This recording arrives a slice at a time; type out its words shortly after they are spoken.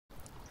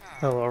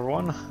Hello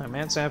everyone, I'm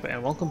MatZap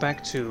and welcome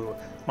back to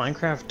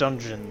Minecraft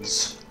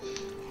Dungeons.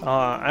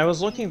 I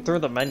was looking through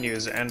the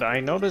menus and I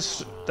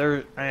noticed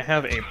I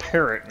have a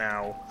parrot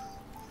now.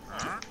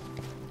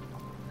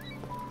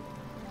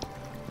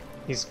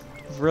 He's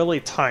really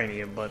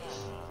tiny, but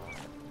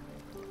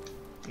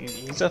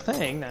he's a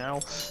thing now.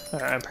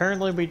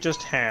 Apparently we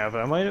just have.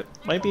 I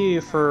might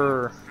be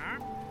for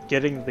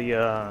getting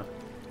the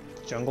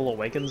Jungle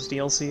Awakens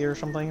DLC or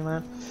something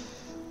like that.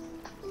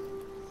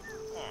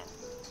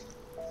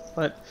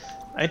 But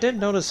I did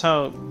notice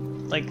how,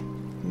 like,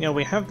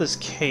 we have this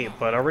cape,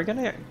 but are we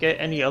gonna get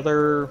any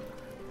other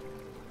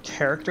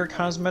character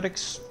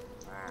cosmetics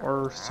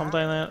or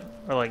something like that?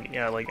 Or,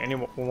 like any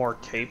more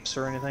capes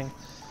or anything?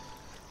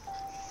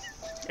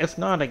 If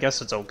not, I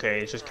guess it's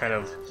okay. It's just kind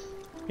of,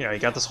 you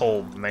got this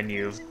whole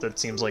menu that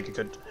seems like it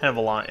could have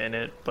a lot in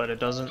it, but it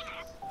doesn't.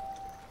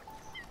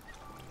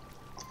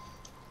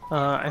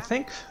 I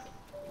think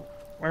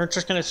we're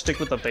just gonna stick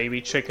with the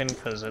baby chicken,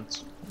 because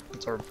it's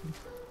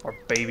our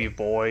baby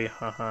boy,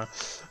 haha.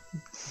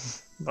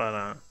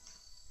 But,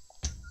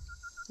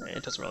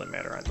 it doesn't really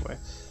matter either way.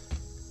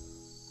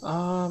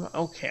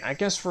 Okay, I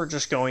guess we're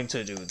just going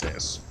to do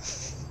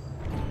this.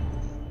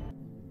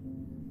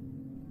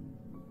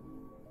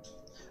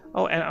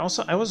 Oh, and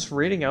also, I was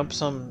reading up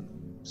some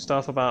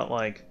stuff about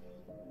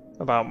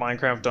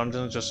Minecraft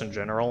Dungeons just in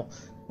general,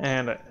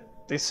 and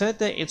they said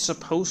that it's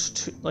supposed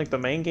to, the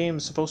main game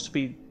is supposed to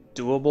be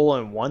doable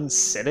in one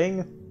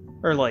sitting,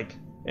 or,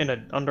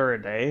 under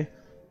a day.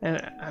 And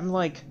I'm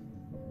like,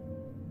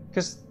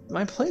 because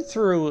my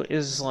playthrough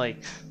is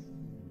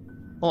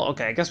well,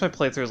 okay, I guess my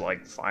playthrough is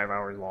 5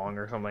 hours long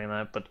or something like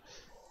that, but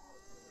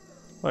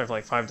whatever,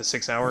 5 to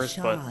 6 hours.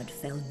 The but shard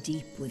fell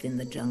deep within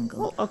the jungle.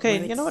 Well,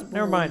 okay, you know what?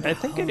 Never mind. I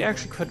think it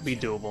actually could be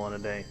doable in a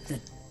day.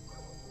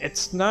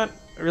 It's not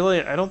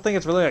really. I don't think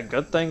it's really a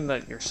good thing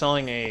that you're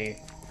selling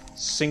a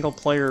single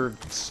player,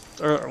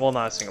 or well,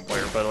 not a single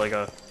player, but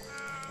a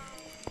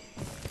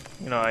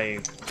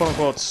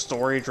quote-unquote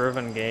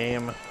story-driven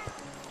game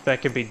that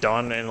could be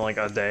done in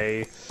a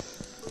day,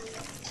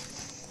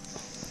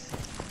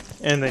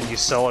 and then you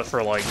sell it for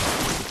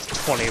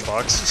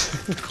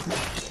 $20.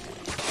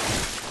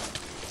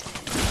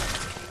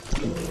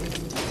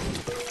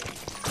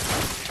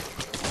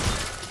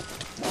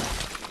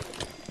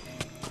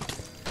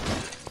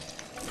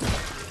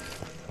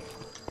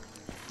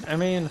 I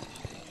mean,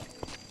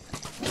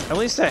 at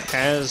least it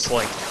has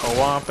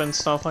co-op and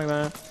stuff like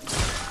that,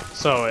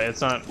 so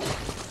it's not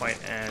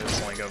quite as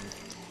a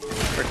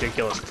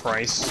ridiculous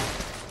price.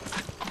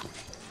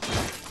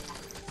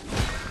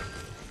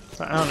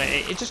 But I don't know,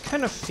 it just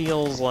kind of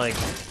feels like,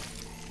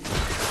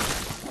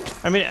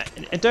 I mean,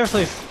 I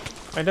definitely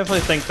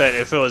think that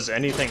if it was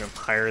anything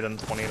higher than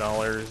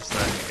 $20,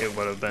 then it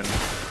would have been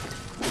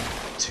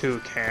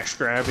too cash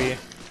grabby.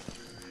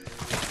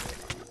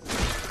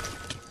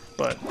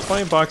 But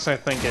 $20 I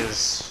think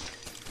is,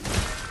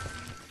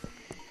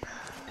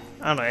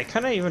 I don't know, it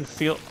kind of even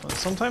feels,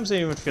 sometimes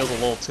it even feels a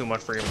little too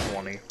much for even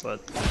 20,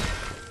 but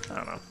I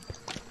don't know.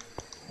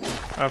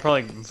 I'd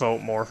probably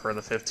vote more for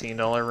the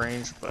 $15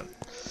 range, but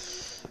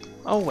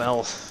oh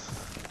well.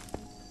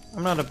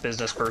 I'm not a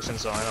business person,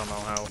 so I don't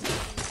know how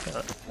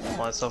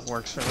all that stuff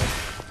works for me.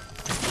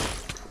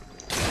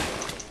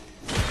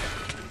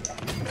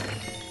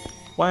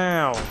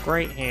 Wow,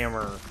 great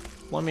hammer.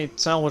 Let me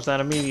salvage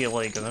that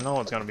immediately, because I know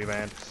it's gonna be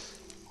bad.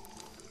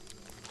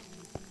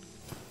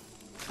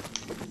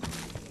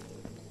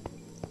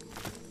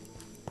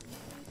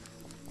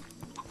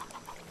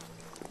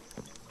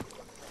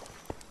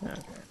 Okay,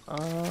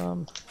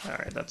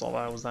 alright, that's all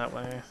that was that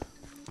way.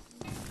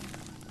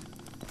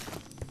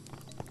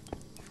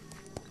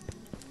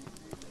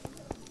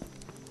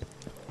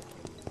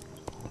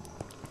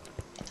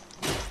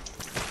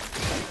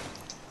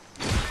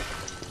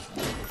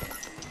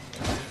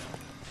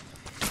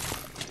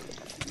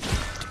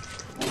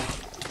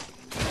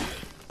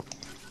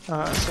 So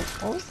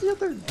what was the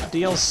other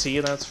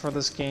DLC that's for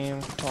this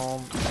game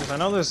called? Because I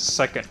know there's a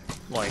second,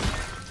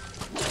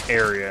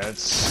 area.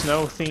 It's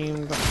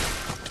snow-themed.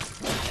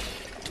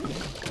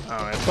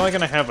 It's probably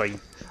gonna have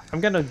I'm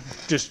gonna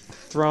just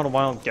throw out a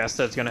wild guess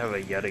that it's gonna have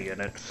a Yeti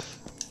in it.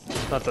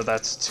 Not that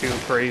that's too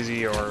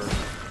crazy or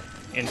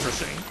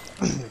interesting.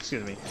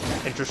 Excuse me.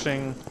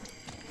 Interesting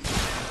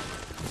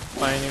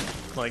by any,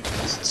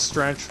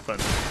 stretch,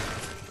 but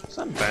it's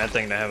not a bad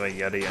thing to have a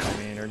Yeti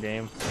enemy in your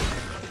game.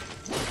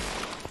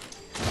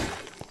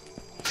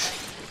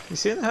 You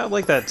see how,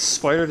 that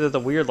spider did the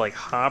weird,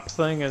 hop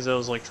thing as it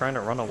was, trying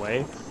to run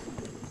away?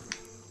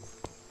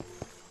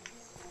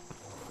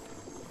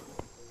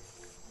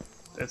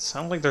 It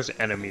sounds like there's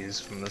enemies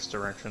from this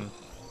direction.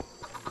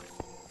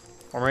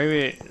 Or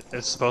maybe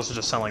it's supposed to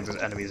just sound like there's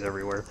enemies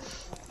everywhere.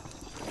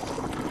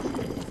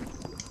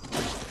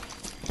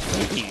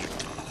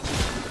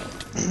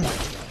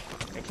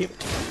 I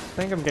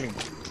think I'm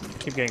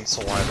keep getting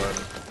saliva,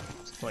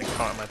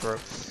 caught in my throat.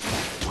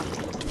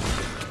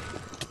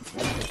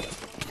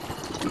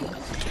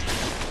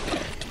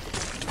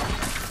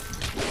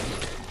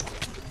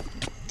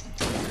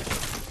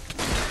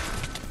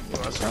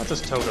 about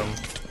this totem?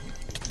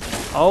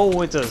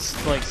 Oh, it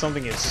does, like,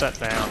 something is set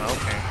down,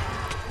 okay.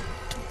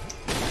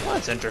 Well,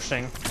 that's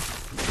interesting.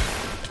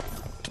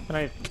 Can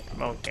I...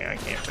 okay, I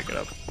can't pick it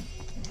up.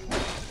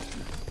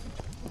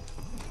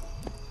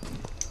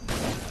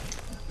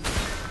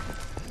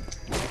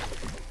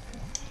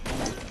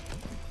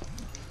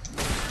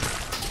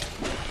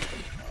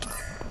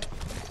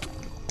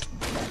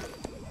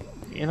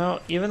 You know,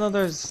 even though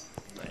there's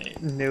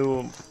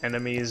new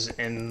enemies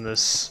in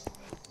this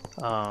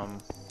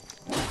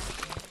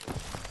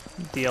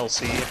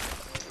DLC,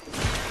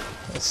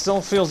 it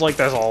still feels like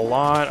there's a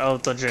lot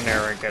of the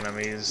generic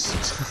enemies.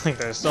 Like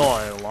there's still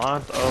a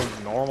lot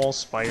of normal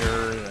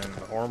spiders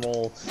and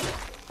normal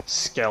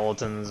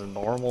skeletons and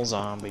normal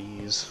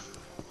zombies.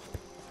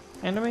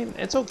 And I mean,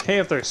 it's okay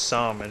if there's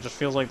some, it just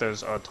feels like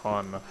there's a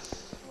ton.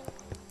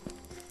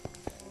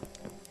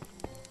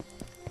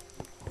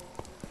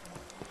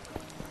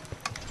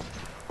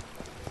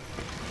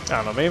 I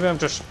don't know, maybe I'm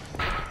just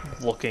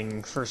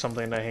looking for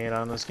something to hate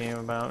on this game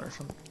about, or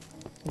something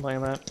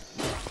like that.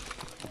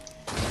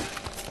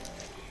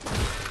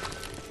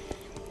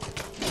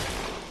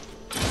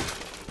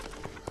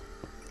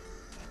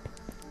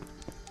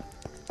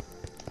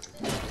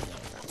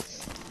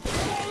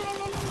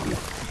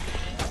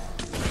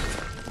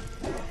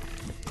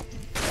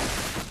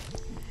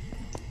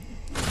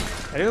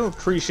 I do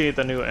appreciate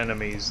the new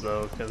enemies,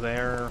 though, because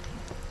they're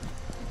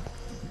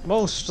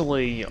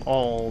mostly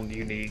all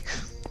unique.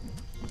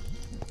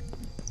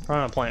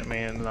 Piranha Plant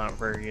Man, not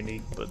very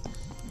unique, but...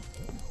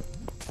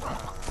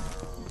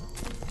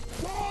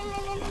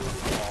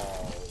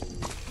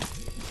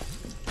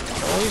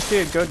 It'll at least be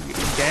a good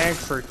gag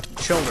for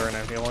children,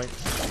 I feel like.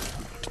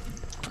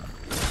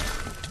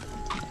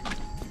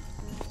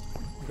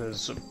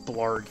 This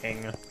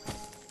blarging.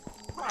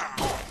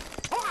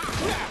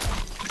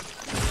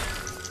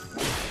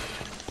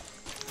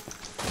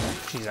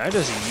 Jeez, I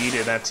just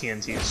yeeted that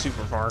TNT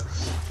super far.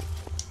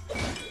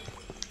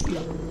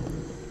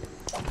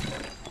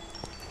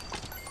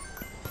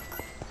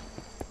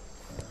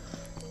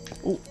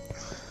 Ooh,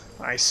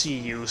 I see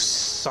you,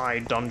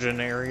 side dungeon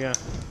area.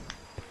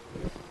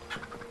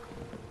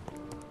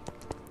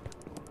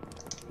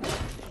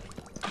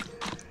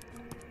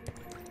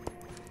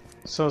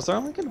 So is there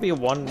only going to be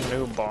one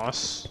new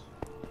boss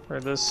for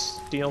this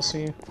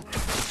DLC?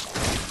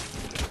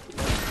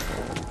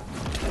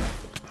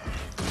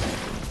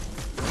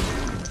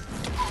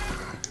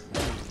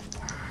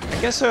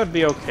 I guess it would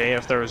be okay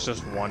if there was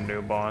just one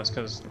new boss,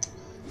 because,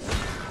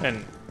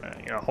 and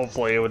you know,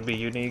 hopefully it would be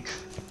unique.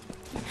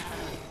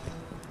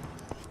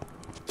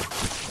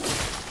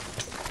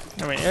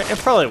 I mean, it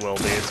probably will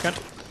be. It's got,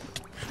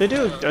 they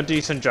do a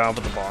decent job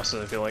with the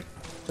bosses, I feel like.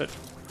 Did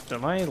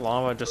my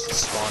llama just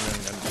spawn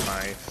in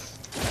my...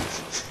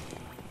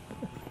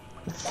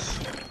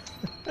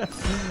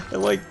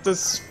 like,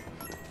 this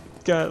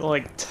got,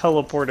 like,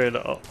 teleported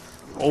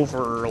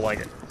over,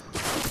 like,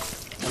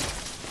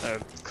 a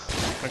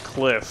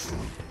cliff.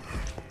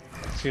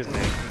 Excuse me.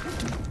 I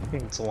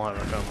think it's a llama.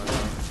 I don't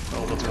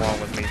know what's wrong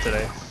with me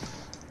today.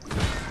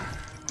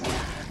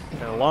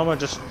 Yeah,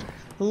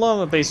 the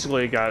llama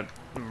basically got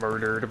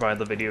murdered by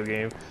the video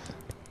game.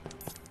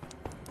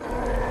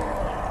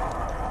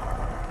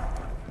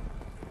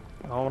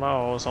 Oh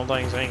no,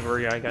 something's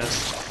angry, I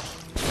guess.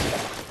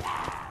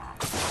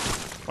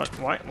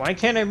 What? Why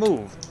can't I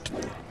move?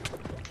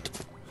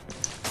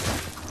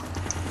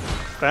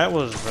 That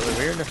was really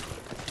weird.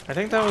 I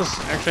think that was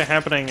actually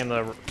happening in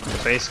the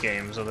base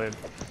game, so they...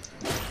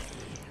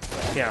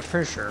 Yeah,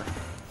 for sure.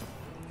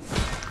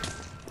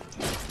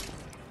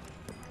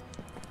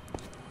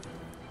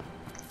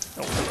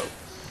 Oh, hello.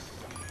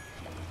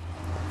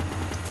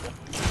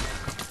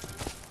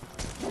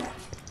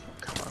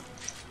 Come on.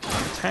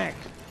 Attack.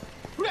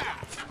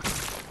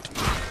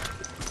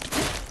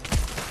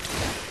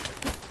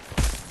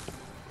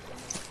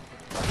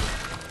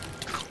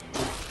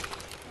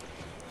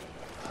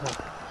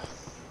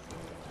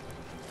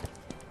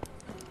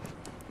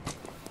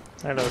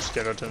 Hello,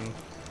 skeleton.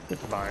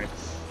 Goodbye.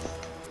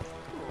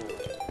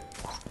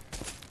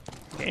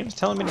 The game's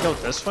telling me to go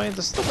this way?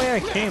 This is the way I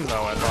came,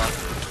 though, I thought.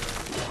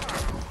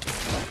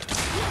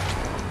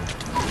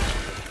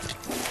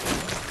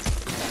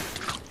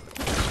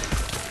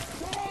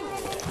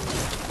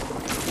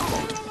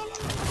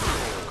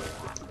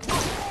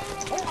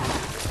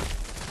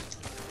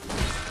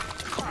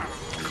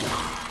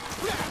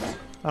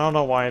 I don't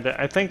know why I did.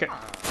 I think it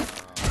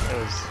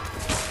was...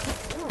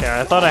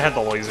 Yeah, I thought I had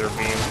the laser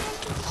beam.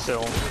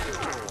 Still.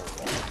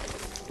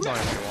 No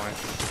idea why.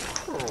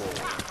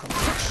 I'm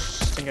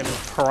thinking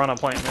Piranha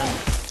Plant Man.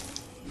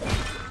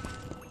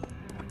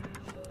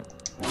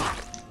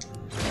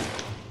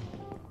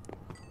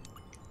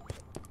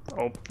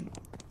 Oh,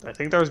 I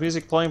think there was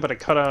music playing, but it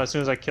cut out as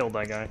soon as I killed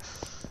that guy.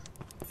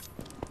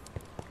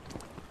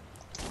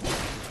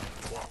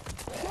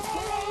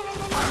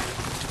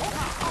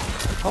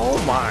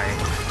 Oh my!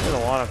 There's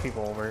a lot of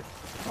people over here.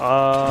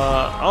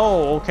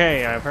 Oh,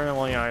 okay,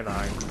 apparently I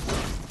died.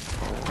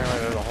 Apparently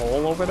there's a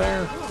hole over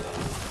there.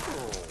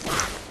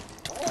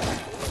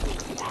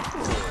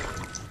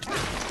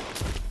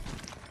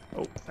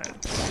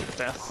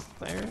 death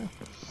there.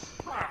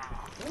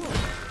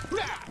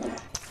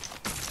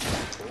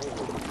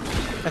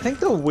 I think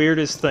the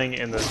weirdest thing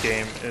in this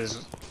game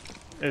is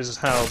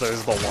how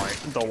there's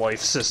the life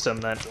system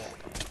that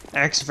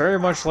acts very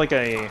much like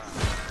an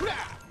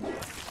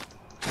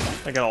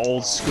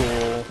old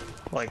school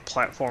like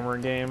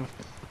platformer game.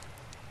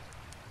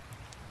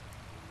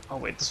 Oh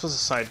wait, this was a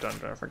side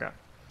dungeon, I forgot.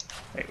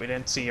 Wait, we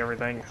didn't see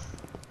everything.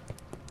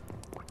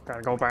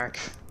 Gotta go back.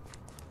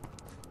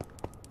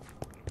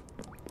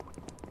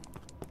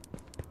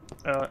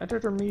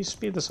 Editor me,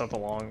 speed this up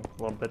along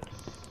a little bit.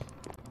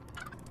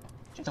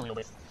 Just a little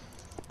bit.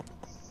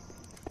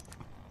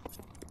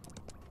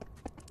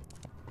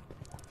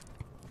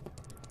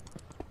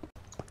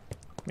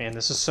 Man,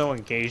 this is so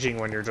engaging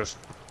when you're just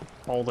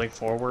holding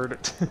forward.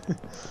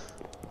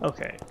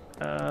 Okay,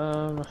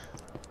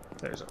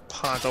 there's a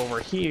pot over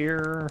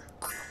here.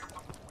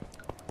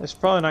 It's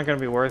probably not going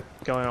to be worth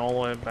going all the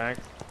way back,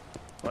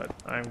 but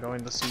I'm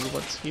going to see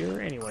what's here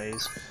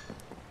anyways.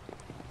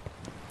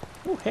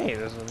 Oh, hey,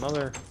 there's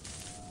another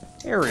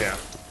area.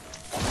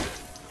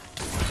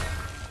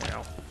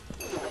 Ow.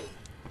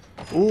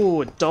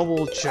 Ooh, a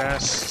double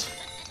chest.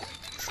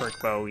 Trick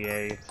bow,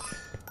 yay.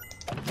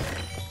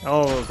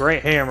 Oh,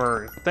 great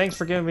hammer. Thanks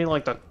for giving me,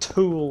 like, the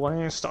 2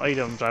 last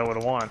items I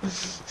would want.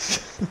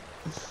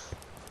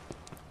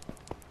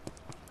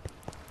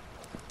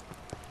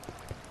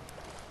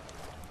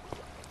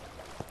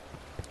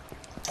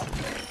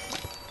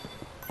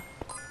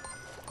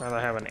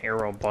 Rather have an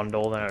arrow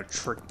bundle than a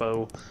trick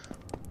bow.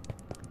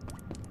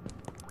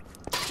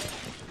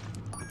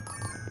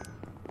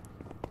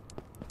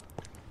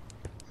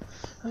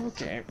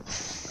 Okay.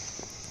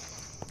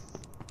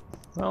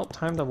 Well,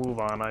 time to move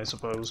on, I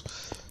suppose.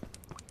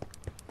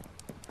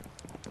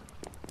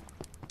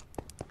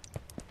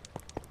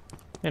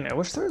 And I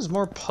wish there was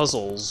more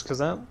puzzles, because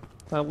that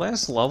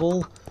last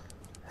level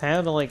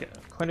had, like,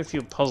 quite a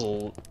few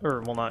puzzles,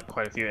 or, well, not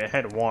quite a few, it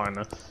had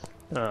one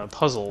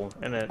puzzle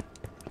in it.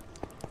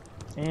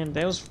 And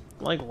that was,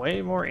 like,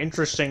 way more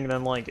interesting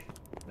than, like,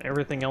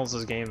 everything else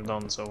this game's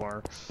done so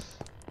far.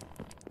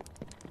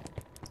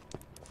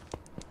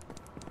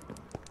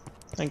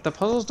 Like, the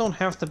puzzles don't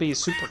have to be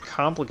super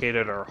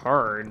complicated or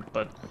hard,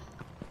 but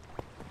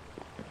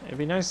it'd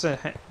be nice to,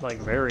 like,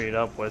 vary it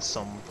up with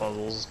some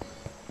puzzles.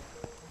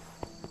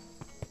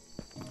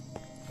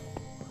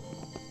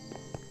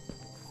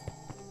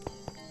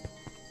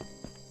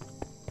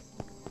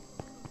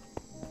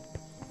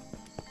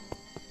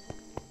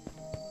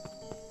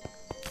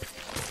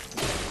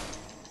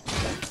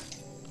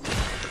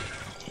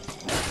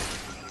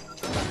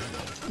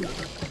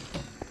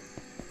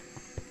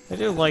 I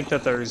do like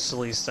that there's at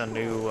least a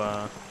new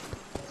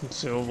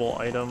consumable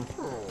item.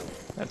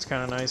 That's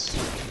kind of nice.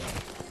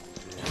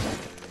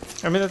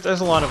 I mean, there's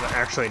a lot of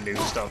actually new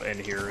stuff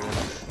in here.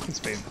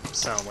 It's made it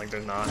sound like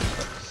there's not.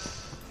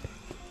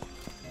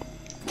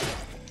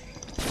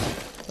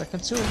 But the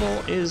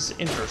consumable is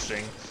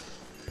interesting.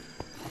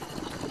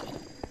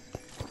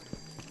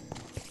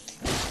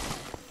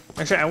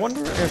 Actually, I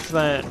wonder if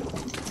that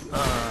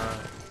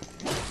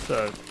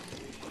the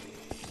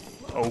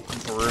oak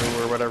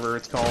brew or whatever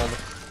it's called.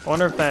 I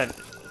wonder if that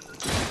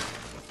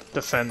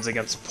defends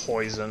against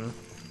poison.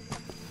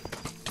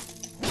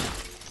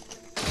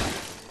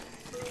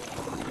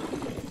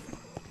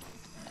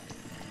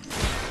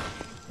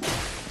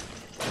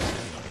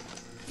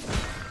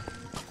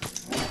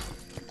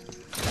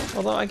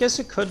 Although, I guess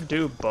it could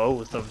do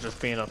both, of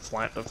just being a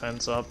flat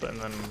defense up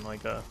and then,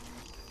 like, a...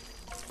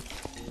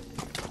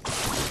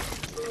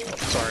 Oh,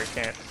 sorry,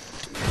 can't.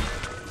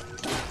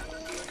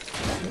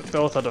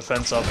 Both a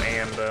defense up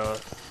and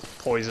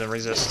poison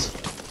resist.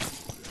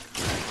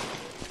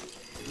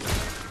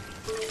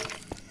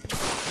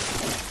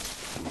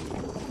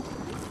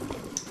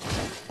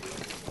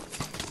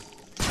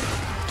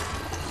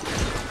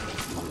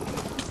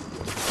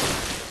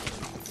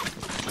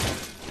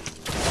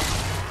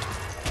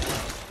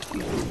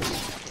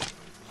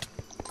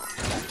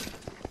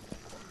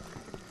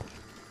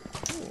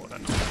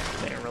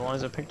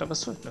 I picked up a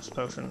swiftness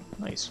potion.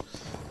 Nice.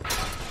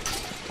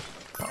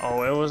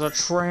 Oh, it was a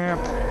trap.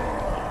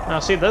 Now,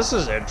 see, this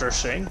is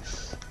interesting.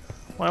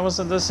 Why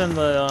wasn't this in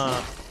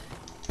the,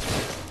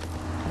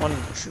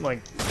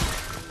 like,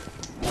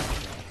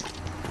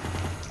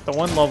 the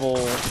one level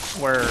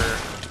where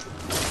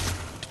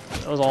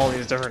there was all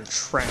these different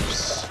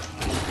traps,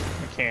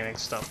 mechanic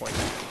stuff, like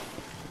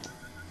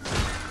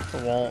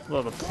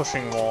the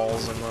pushing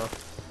walls and the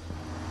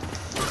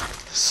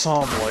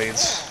saw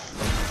blades.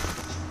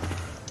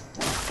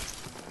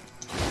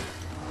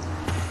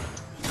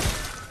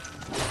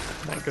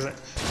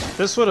 Because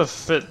this would have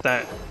fit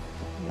that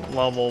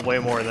level way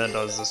more than it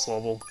does this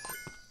level.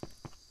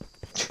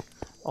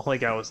 All I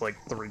got was like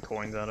 3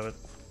 coins out of it.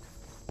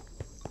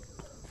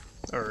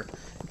 Or,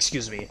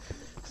 excuse me,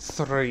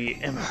 3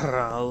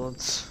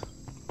 emeralds.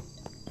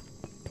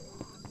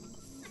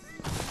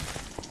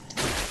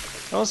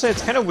 I will say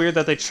it's kind of weird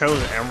that they chose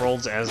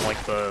emeralds as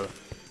like the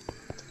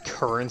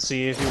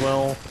currency, if you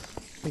will,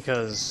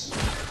 because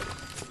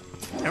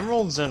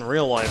emeralds in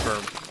real life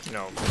are, you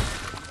know,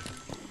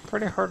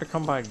 pretty hard to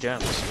come by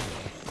gems.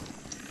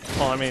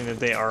 Well, I mean,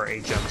 they are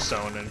a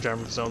gemstone, and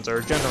gemstones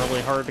are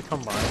generally hard to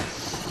come by.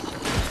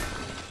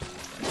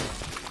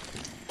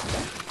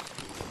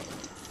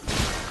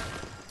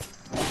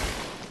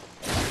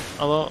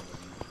 Although,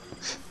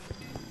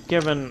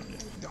 given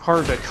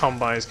hard to come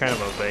by is kind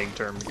of a vague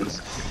term, because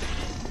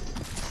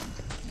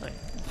like,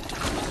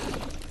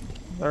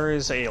 there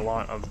is a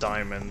lot of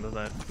diamond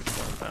that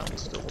people have found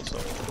still, so...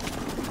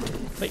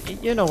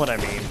 But you know what I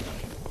mean.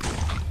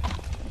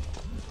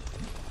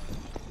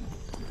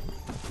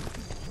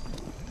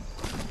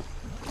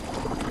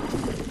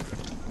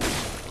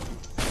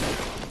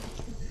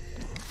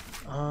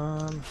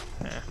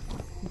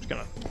 I'm just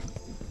gonna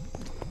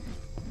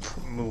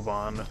move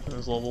on in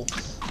this level.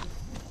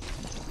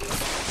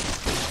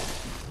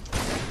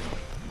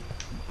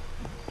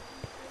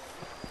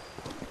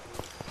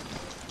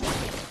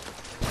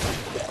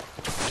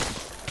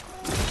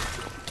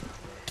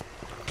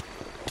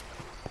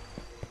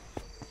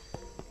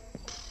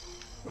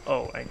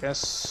 Oh, I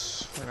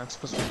guess we're not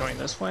supposed to be going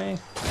this way?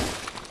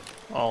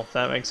 Oh,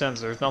 that makes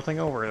sense. There's nothing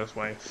over this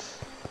way.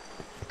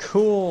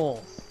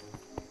 Cool!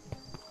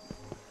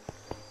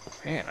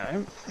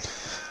 Man,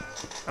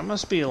 I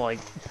must be, like,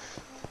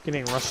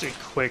 getting rusty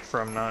quick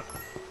from not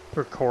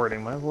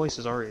recording. My voice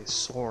is already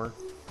sore.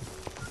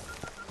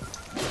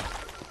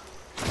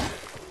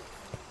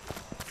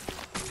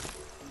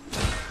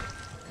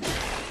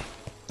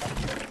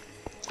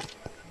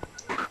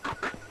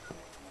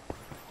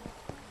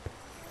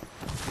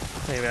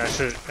 Maybe I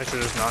should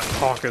just not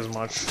talk as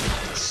much.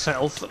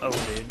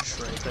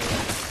 Self-ownage right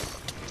there.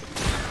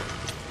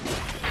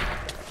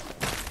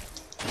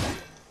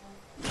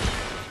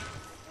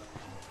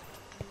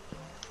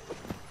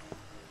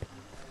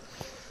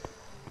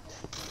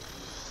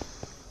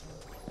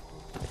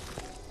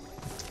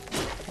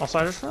 Also,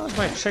 I just realized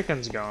my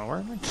chicken's gone.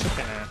 Where's my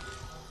chicken at?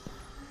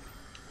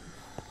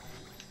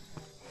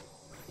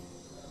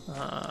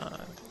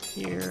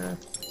 Here.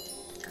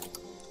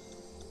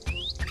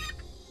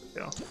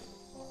 Go.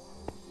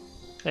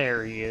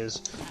 There he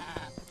is.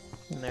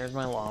 And there's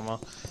my llama.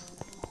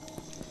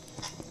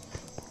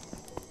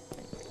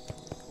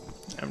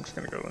 I'm just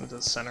gonna go into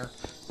the center,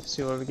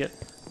 see what we get.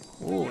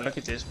 Ooh, look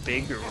at this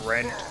big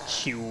red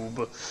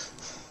cube.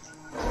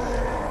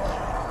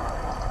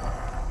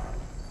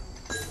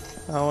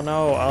 Oh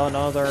no,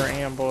 another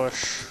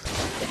ambush.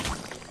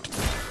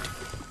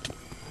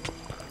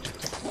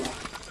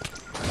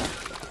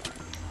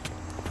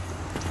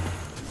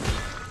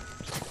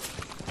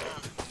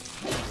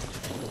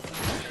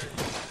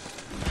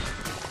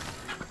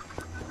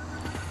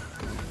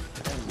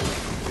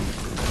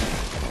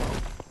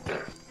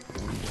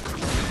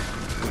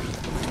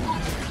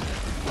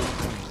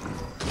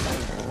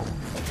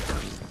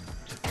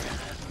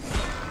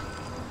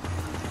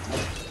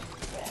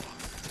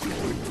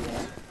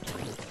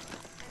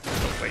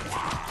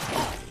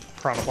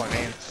 Product line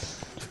aim.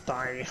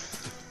 Die.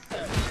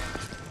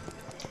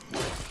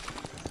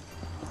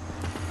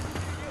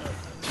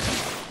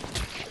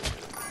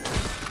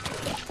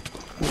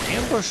 The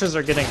ambushes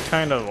are getting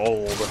kind of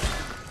old.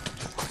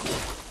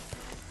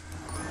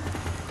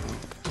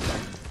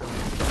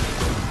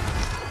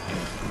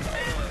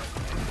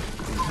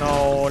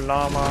 No,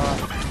 llama.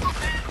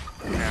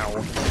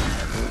 Ow.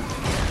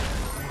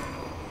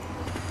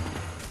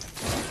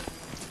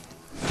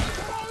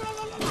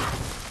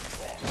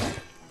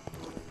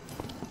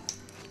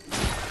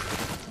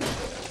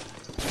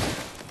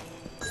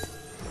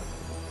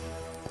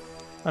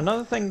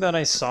 Another thing that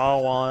I saw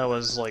while I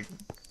was, like,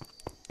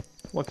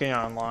 looking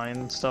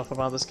online stuff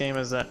about this game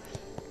is that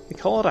they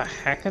call it a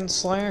hack and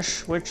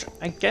slash, which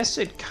I guess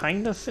it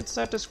kind of fits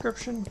that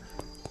description,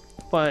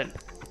 but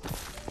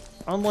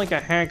unlike a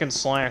hack and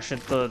slash,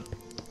 the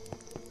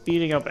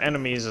beating up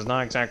enemies is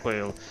not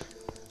exactly, like,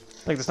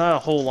 there's not a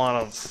whole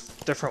lot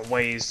of different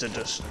ways to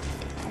just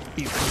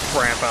beat the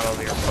crap out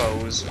of your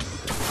foes.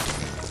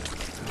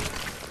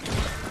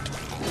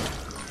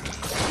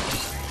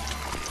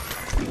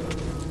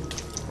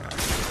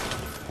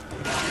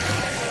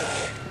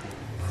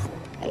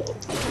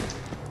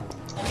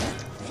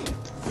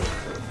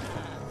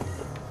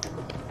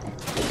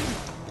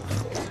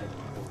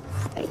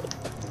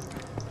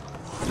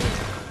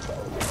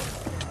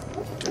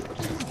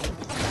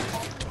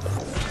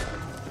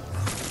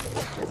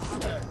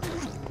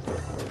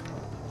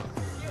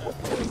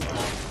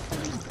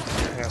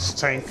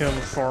 Tank him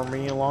for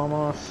me,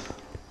 llama.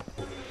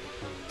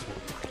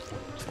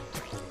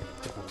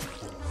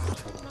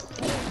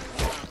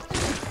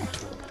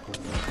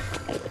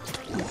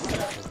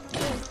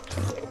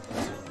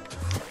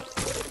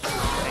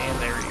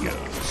 And there he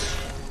goes.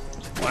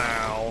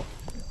 Wow.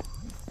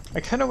 I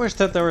kind of wish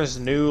that there was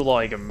new,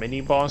 like,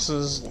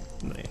 mini-bosses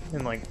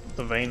in, like,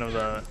 the vein of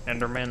the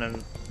Enderman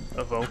and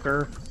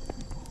Evoker.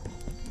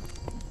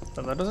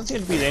 But there doesn't seem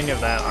to be any of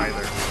that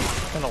either.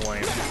 Kind of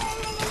lame.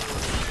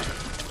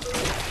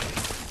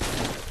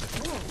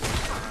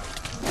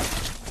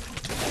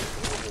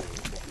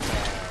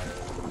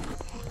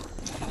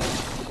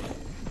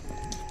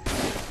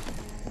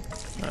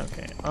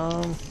 Okay,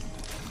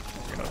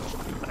 we're gonna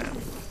do that.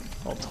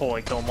 I'll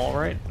totally kill them all,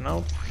 right?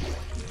 Nope.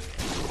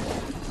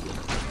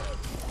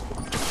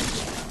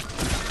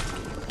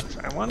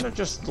 I want to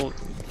just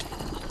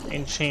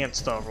enchant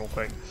stuff real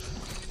quick.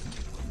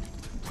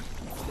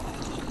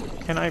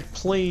 Can I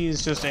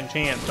please just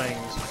enchant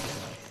things?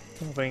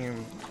 I'm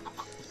being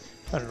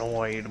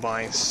annoyed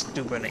by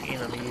stupid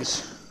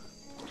enemies.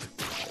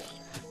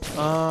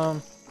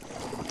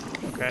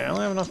 Okay, I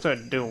only have enough to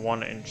do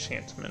one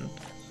enchantment.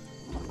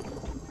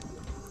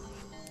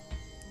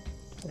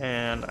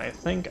 And I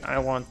think I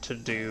want to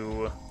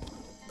do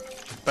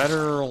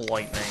better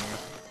lightning.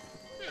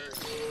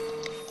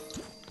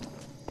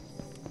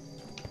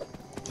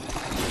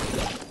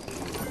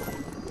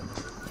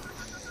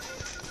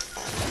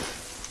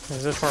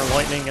 As if our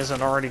lightning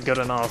isn't already good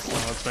enough, well,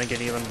 let's make it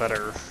even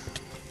better.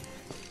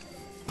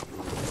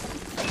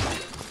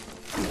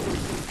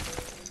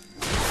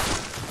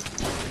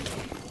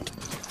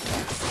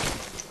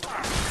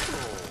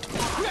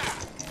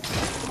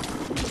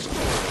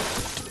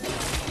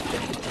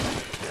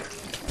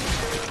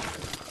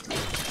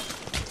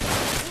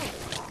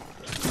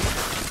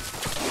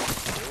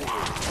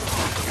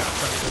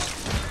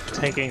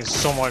 Taking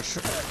so much,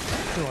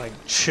 like,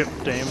 chip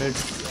damage.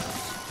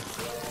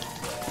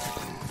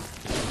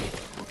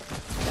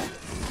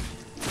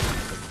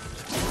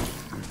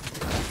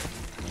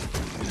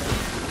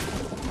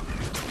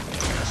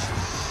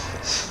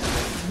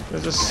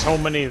 There's just so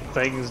many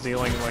things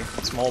dealing, like,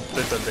 small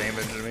bits of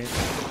damage to me.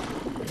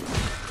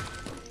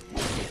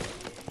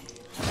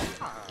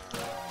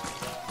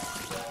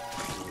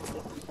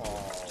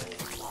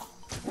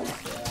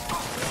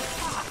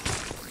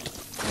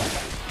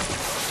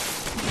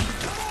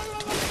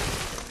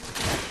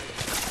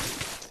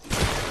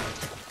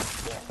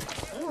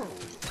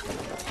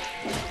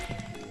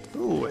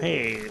 Ooh,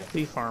 hey,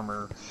 Thief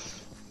Armor.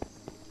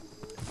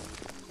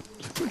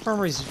 Thief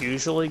Armor is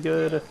usually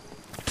good.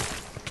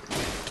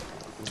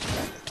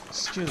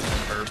 Excuse me,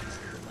 Herb.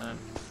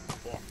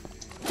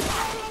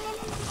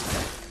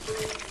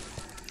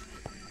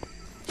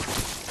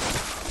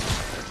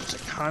 There's a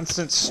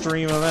constant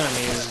stream of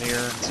enemies here,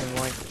 it seems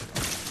like.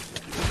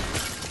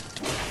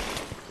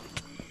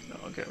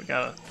 Okay, we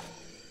got a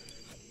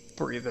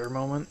breather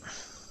moment.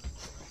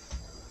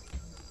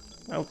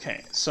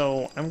 Okay,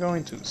 so I'm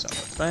going to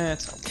salvage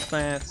that, salvage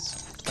that,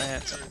 salvage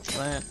that, salvage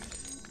that,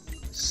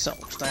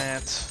 salvage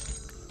that,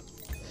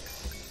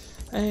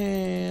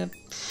 and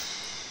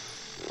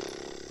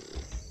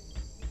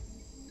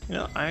you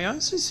know, I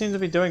honestly seem to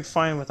be doing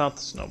fine without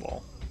the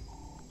snowball.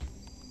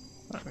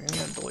 I'm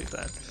gonna delete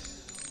that.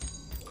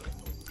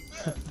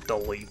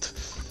 Delete.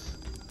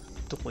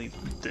 Delete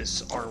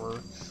this armor.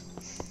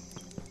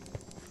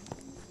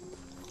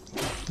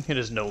 It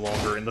is no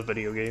longer in the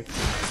video game.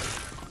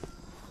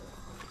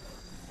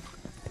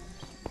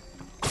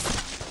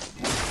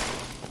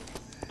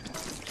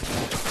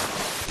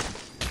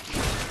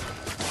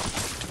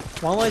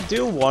 While I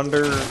do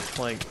wonder,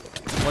 like,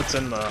 what's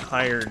in the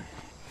higher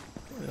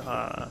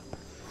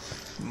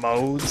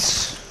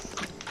modes,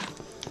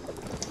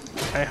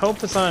 I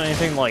hope it's not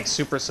anything like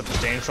super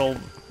substantial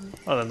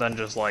other than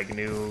just like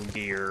new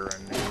gear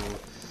and new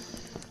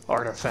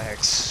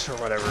artifacts or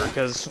whatever,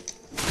 because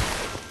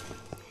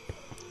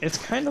it's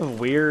kind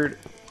of weird.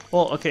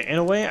 Well, okay, in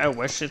a way I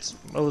wish it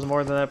was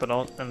more than that, but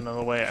in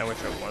another way I wish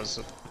it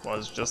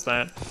was just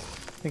that,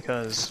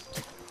 because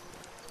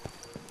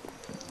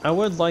I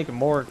would like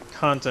more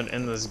content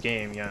in this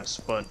game,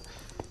 yes, but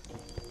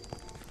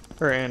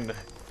and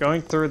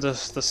going through the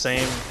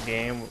same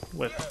game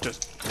with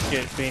just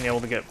being able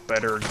to get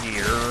better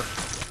gear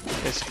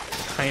is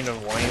kind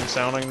of lame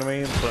sounding to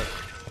me, but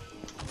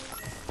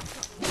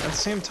at the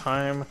same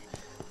time,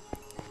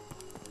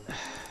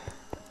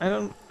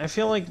 I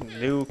feel like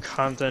new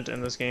content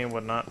in this game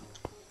would not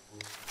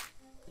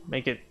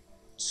make it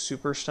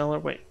super stellar.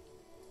 Wait.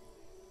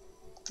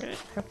 I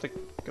have to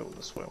go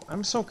this way.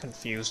 I'm so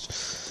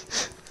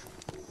confused.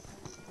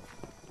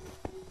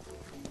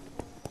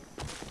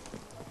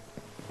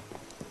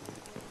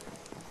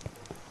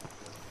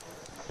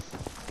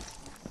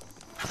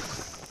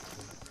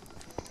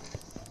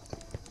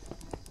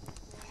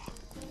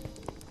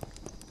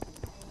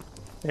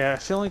 Yeah, I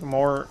feel like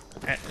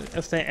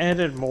if they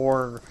added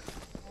more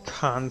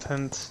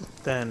content,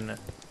 then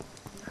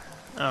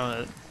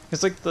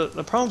it's like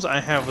the problems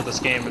I have with this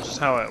game is just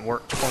how it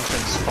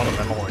functions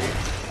fundamentally.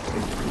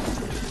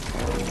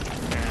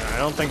 And I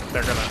don't think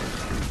they're gonna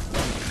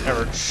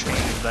ever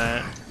change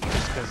that,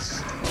 just because,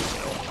 you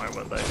know, why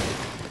would they?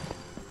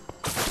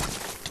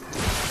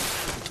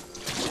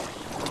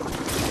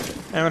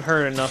 I haven't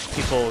heard enough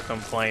people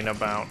complain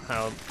about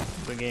how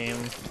the game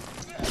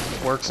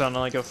works on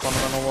like a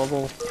fundamental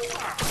level.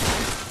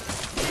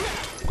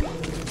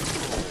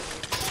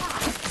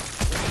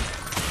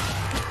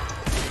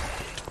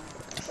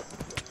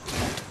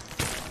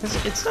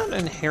 It's not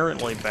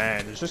inherently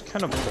bad, it's just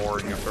kind of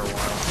boring after a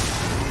while.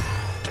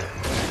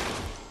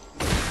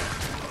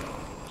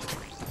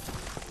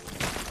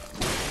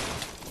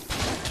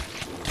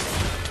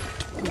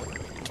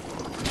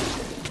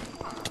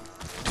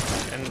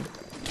 And,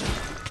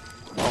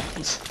 well,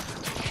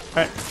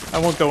 I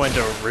won't go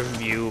into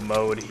review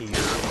mode here.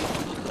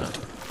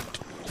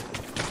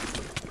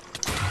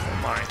 Oh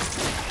my.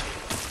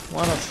 A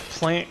lot of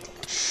plant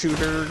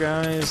shooter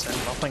guys and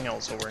nothing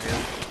else over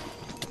here.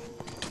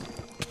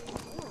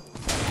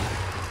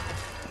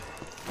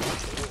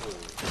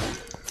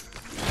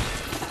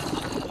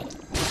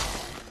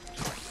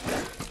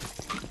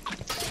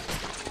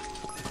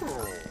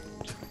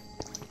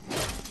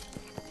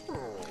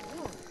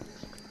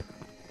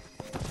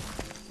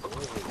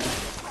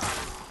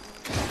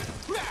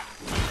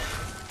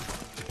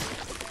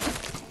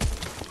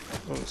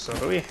 So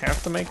do we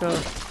have to make a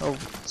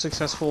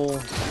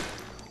successful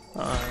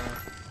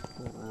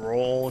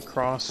roll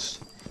across?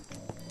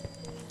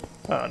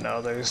 Oh no,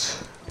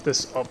 there's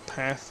this up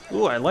path.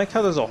 Ooh, I like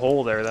how there's a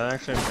hole there. That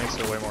actually makes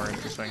it way more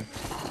interesting.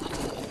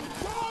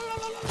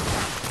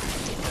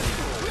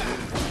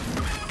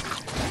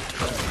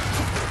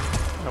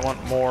 I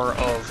want more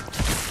of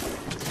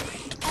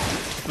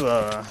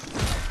the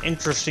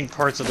interesting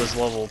parts of this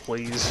level,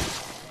 please.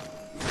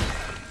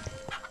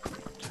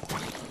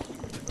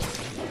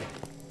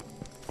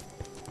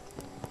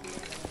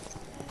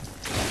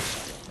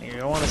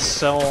 You don't want to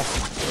sell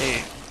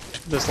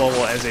this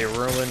level as a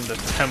ruined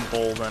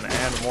temple, then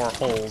add more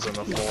holes in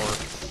the floor.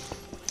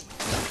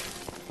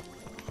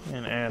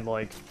 And add,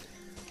 like,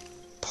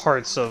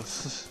 parts of,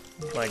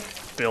 like,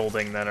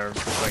 building that are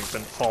just, like,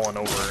 been fallen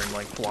over and,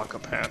 like, block a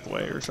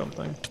pathway or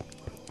something.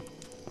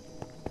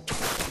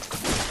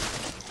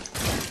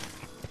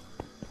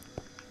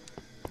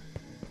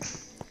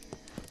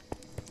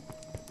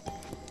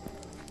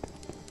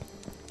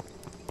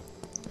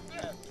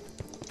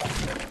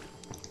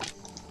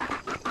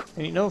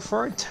 And you know,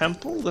 for a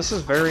temple, this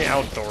is very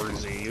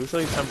outdoorsy.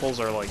 Usually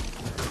temples are like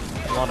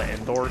a lot of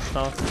indoor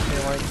stuff, I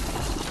feel like.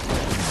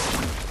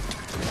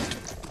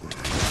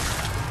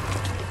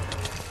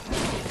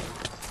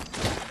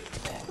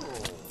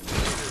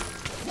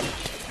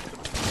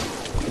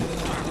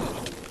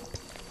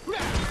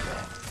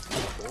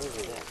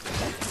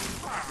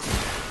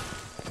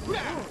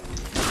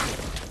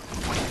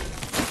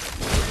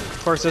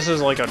 Of course, this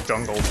is like a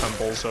jungle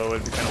temple, so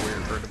it'd be kind of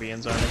weird for it to be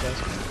inside, I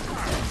guess.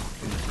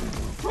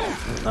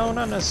 No,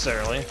 not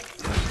necessarily.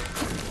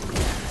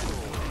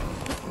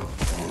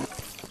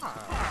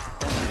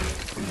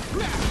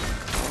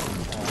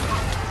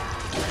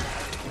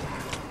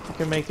 You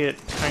can make it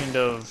kind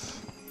of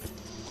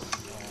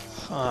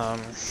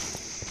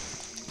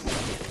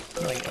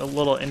like a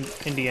little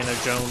Indiana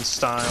Jones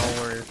style,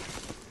 where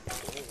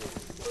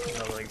you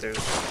know, like there's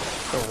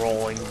the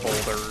rolling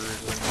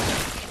boulders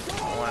and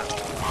all that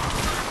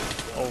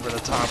over the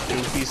top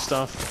goofy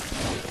stuff.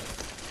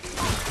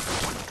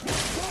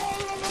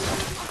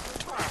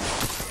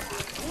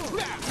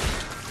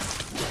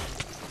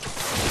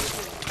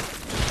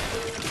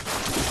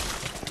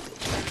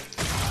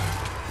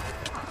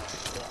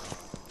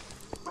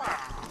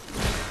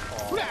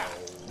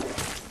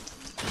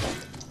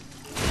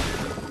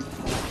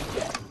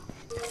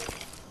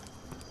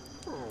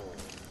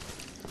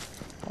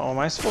 Oh, am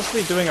I supposed to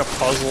be doing a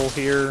puzzle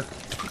here?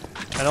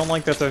 I don't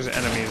like that there's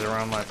enemies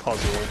around my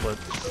puzzle, but...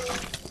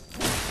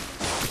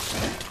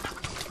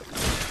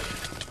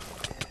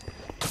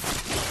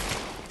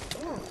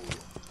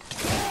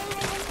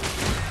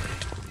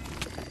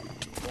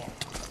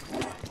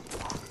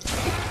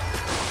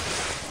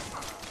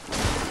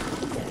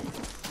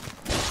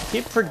 I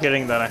keep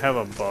forgetting that I have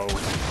a bow.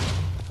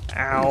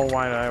 Ow,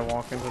 why did I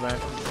walk into that?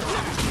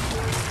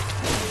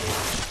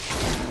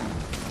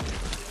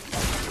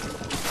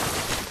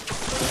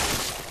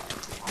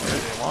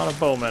 There's a lot of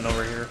bowmen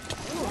over here.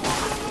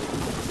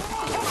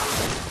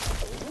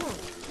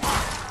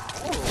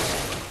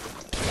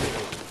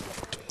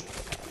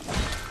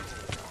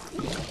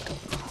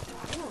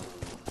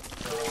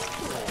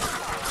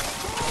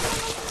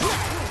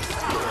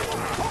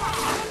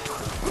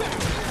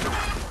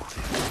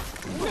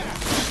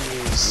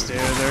 Jeez, dude,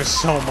 there's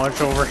so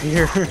much over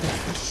here.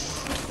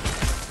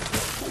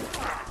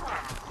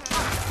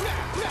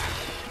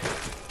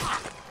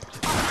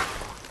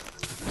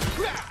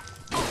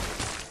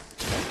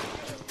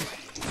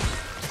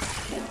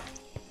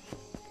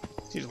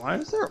 Jeez, why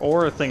does their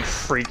aura thing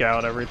freak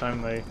out every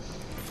time they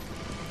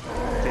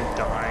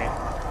die?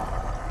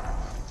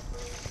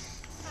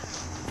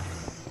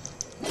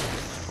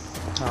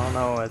 Oh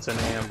no, it's an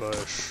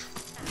ambush.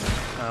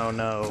 Oh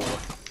no.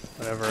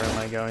 Whatever am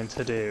I going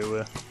to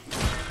do?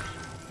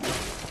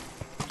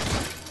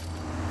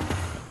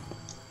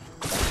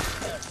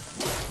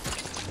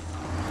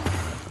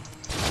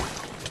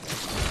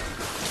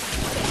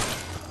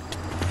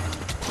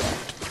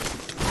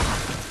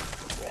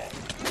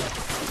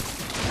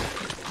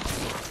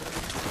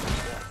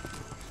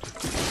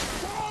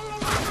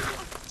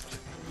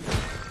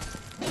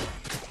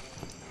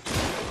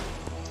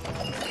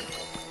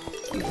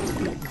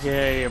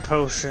 Yay,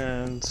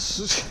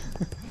 potions.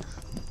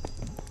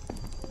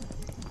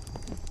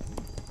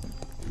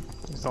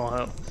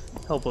 That'll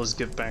help us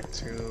get back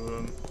to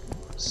the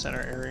center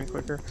area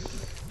quicker.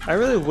 I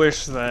really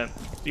wish that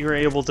you were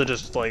able to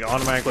just like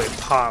automatically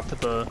pop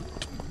the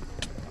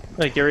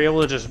Like, you're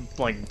able to just,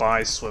 like,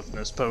 buy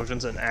swiftness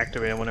potions and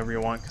activate them whenever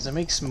you want, because it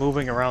makes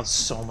moving around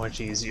so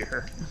much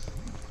easier.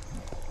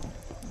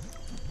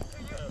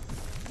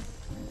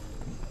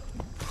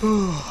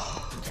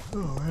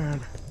 Oh, man.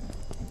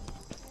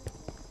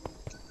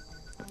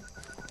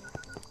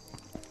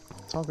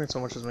 Talking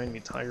so much has made me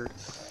tired.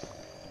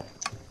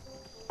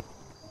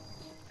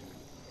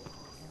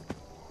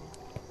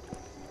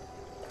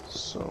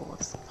 So,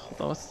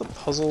 what's the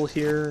puzzle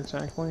here,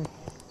 exactly?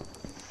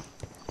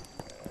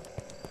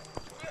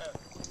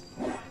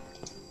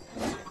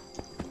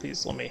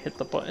 Please let me hit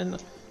the button.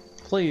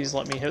 Please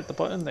let me hit the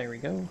button. There we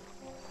go.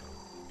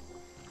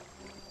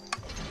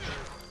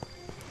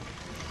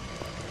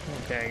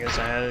 Okay, I guess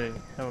I had to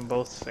have them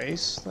both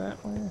face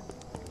that way.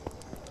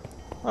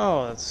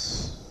 Oh,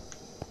 that's...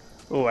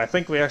 Oh, I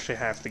think we actually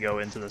have to go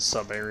into the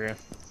sub-area.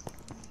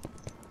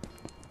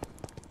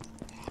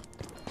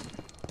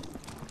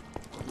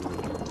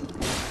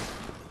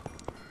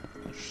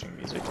 Interesting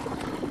music.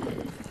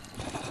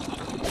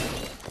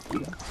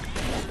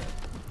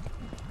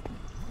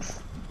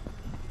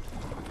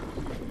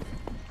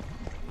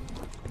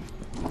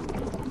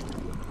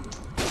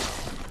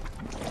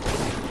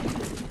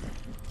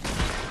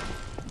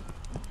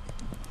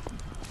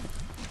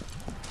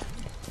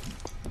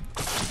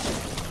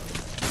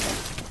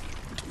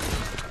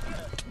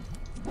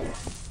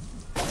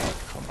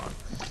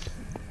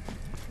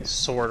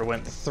 Sword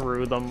went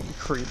through the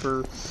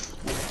creeper.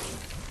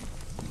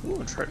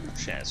 Ooh, a treasure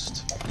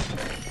chest.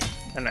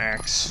 An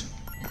axe.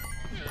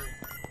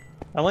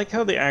 I like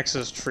how the axe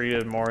is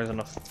treated more as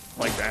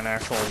like an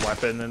actual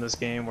weapon in this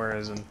game,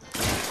 whereas in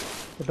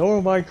the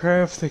normal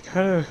Minecraft they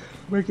kind of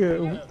make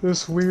it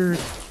this weird.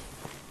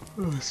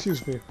 Oh,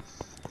 excuse me.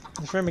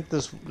 They try to make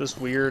this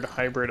weird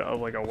hybrid of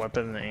like a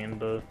weapon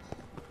and a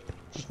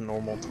just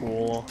normal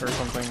tool or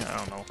something. I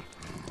don't know.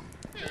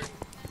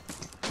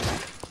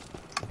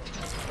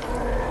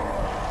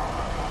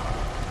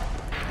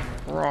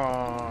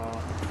 Raw.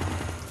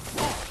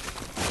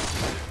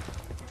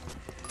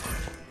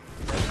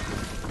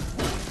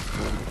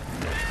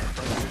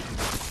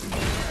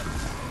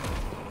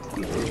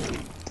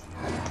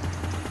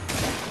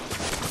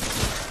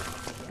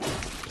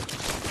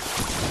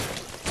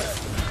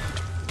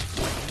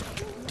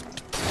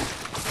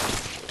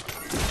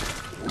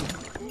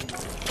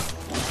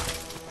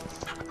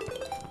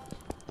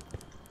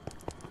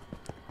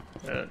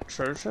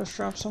 Treasure chest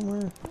drop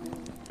somewhere?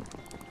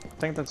 I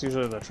think that's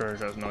usually the treasure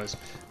chest noise.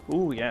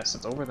 Ooh, yes,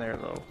 it's over there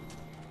though.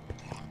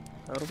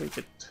 How do we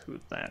get to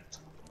that?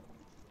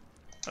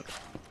 Okay.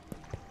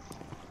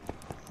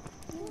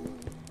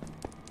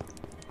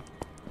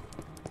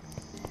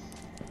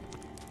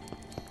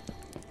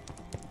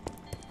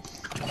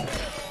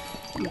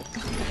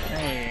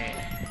 Hey,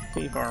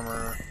 thief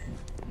armor.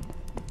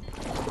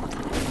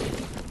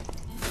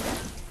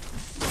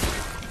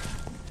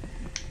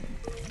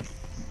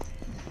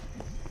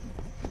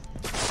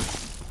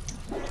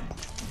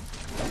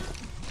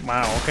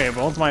 Wow, okay,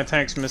 both my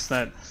attacks missed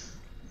that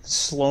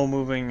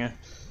slow-moving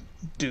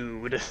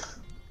dude.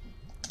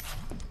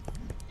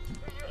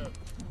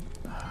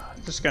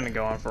 Just gonna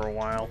go on for a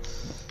while.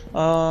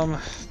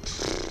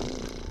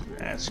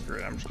 Screw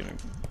it, I'm just gonna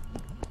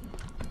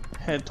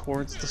head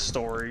towards the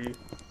story.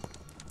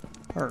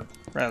 Or,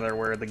 rather,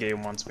 where the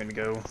game wants me to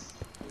go.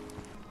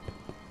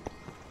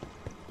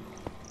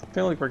 I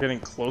feel like we're getting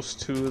close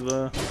to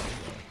the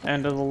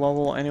end of the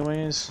level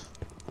anyways.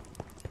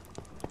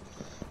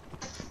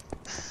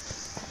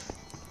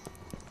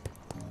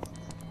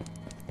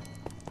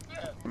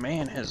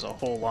 Man, has a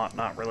whole lot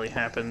not really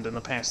happened in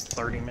the past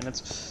 30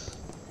 minutes.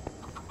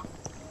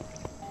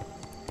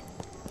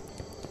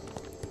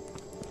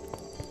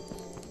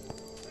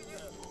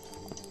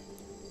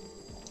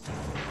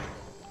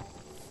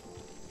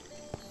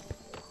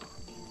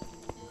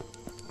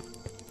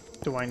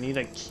 Do I need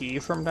a key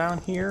from down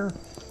here?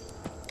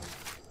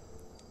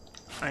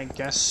 I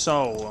guess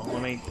so.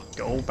 Let me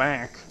go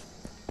back.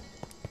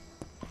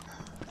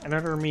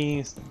 Editor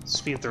me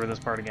speed through this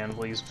part again,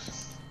 please.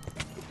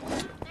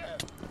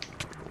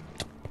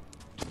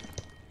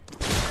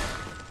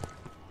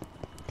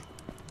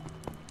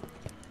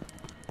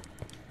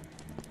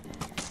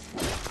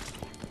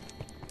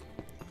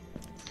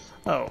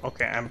 Oh,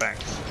 okay, I'm back.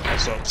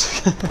 Also,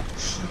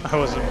 I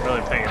wasn't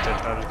really paying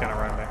attention, I was just kind of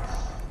running back.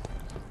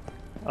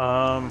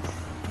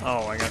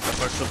 Oh, I got to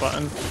push the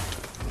button.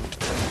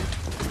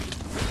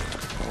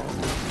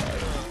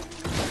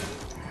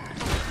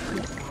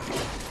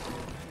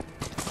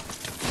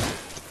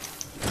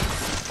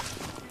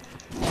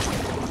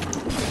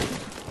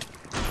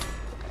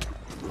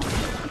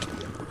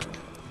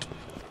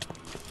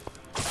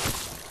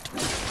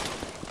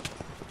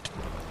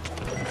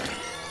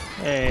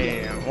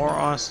 Hey, more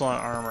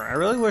Ocelot armor. I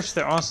really wish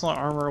the Ocelot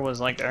armor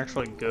was like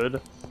actually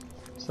good,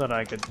 so that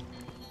I could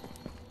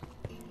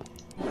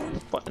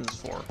put buttons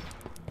for.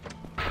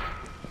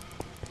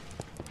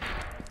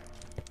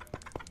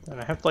 And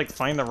I have to like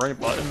find the right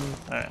button.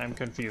 I'm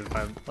confused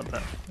by what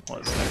that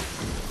was there.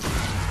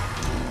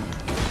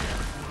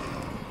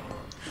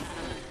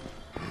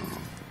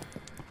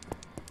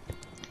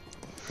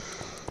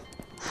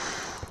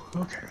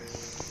 Okay.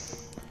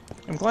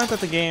 I'm glad that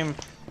the game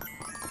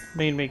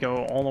made me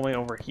go all the way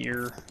over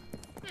here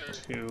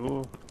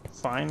to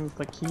find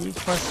the key,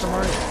 question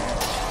mark?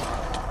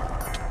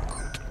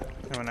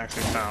 I haven't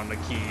actually found the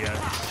key yet.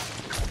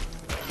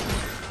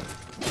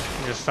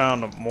 I just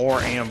found more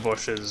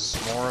ambushes,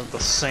 more of the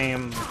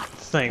same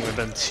thing we've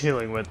been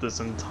dealing with this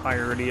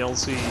entire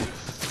DLC.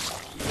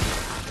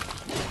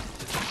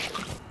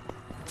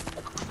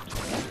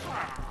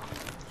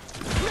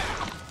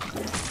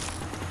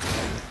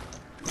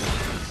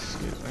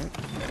 Excuse me.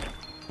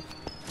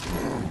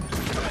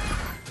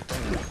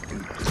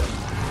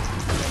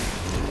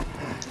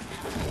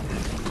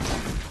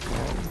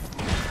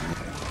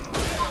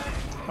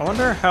 I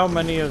wonder how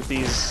many of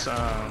these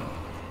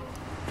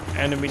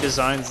enemy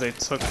designs they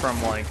took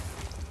from, like,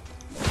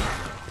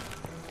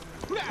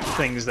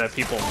 things that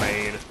people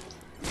made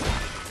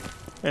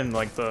in,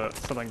 like, the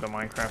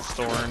Minecraft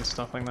store and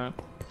stuff like that.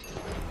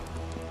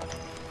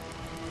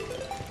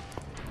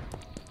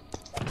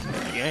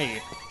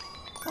 Yay.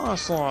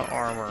 Onslaught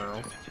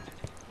armor.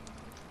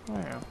 Oh,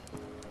 yeah.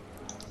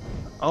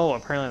 Oh,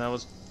 apparently that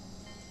was...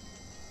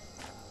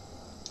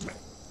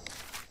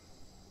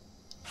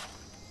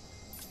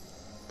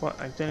 But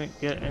I didn't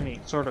get any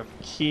sort of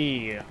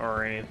key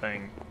or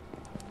anything.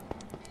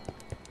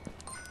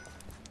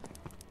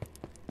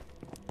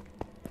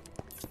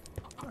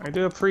 I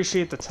do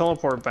appreciate the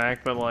teleport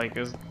back, but like,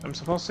 I'm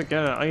supposed to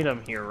get an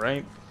item here,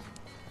 right?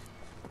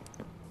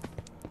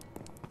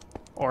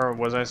 Or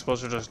was I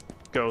supposed to just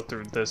go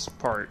through this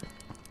part?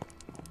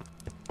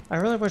 I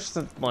really wish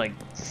that, like,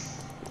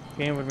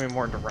 the game would be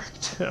more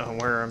direct on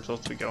where I'm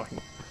supposed to be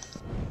going.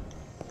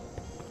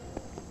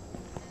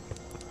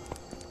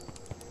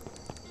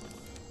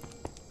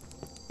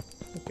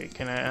 Okay,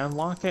 can I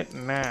unlock it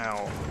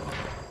now?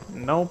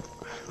 Nope.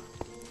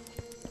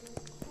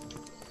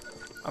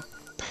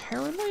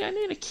 Apparently I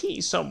need a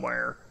key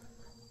somewhere.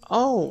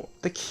 Oh,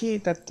 the key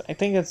that... I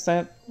think it's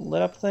that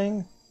lit up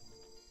thing?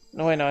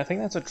 No, wait, no, I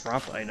think that's a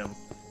dropped item.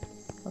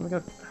 Let me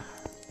go...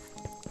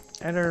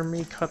 Enter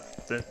me cut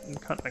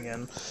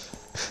again.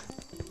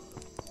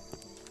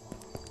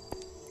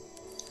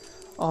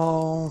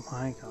 Oh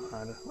my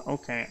god.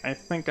 Okay, I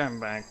think I'm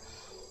back.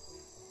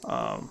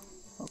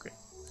 Okay.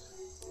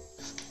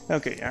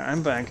 Okay, yeah,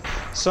 I'm back.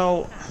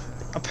 So,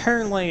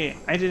 apparently,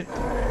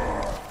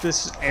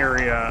 this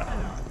area,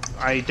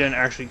 I didn't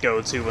actually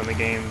go to when the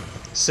game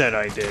said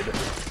I did.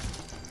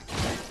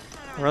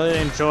 I really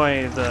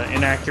enjoy the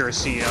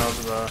inaccuracy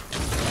of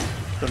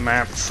the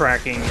map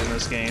tracking in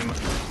this game.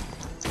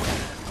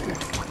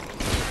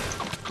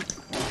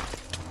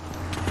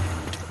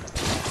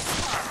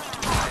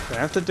 I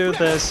have to do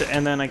this,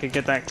 and then I could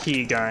get that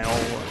key guy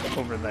all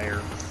over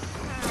there.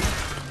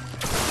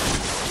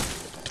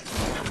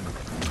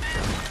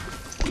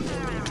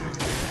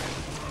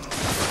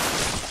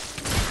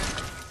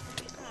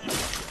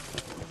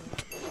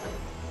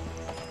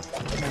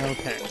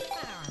 Okay.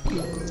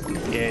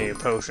 Yay,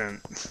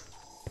 potion.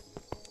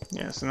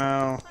 Yes,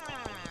 now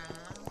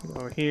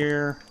go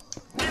here,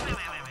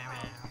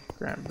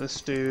 grab this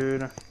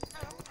dude,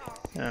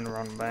 and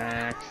run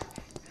back.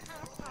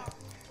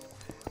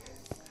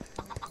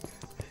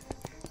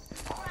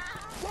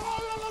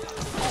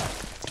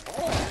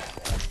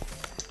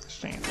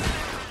 Stand.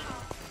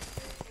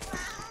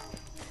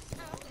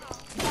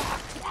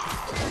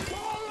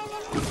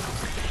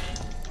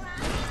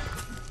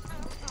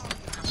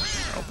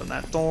 Open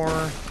that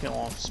door, kill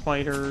off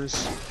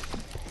spiders.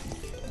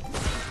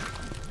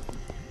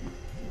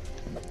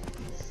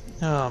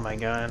 Oh my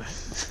god.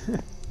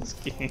 This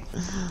game.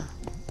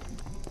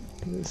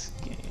 This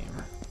game.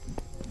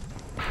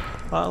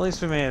 Well, at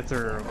least we made it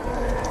through.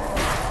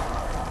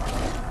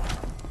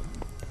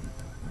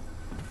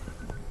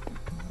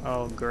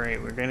 Oh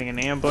great, we're getting an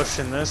ambush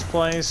in this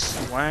place?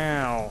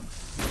 Wow.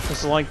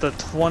 This is like the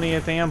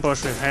 20th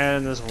ambush we've had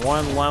in this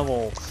one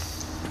level.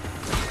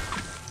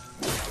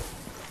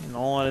 And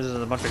all it is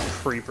a bunch of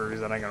creepers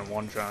that I got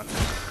one-shot.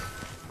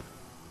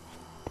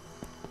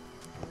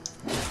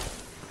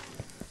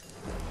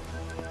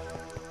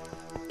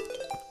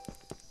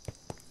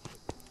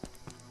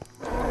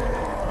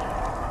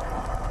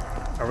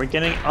 Are we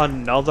getting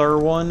another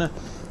one?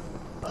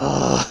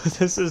 Ugh,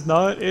 this is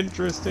not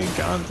interesting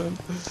content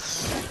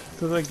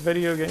to the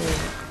video game.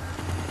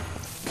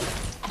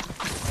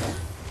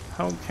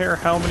 I don't care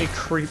how many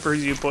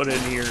creepers you put in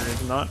here,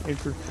 it's not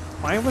interesting.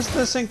 Why was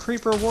this in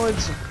Creeper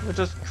Woods? There's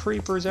just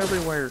creepers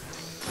everywhere.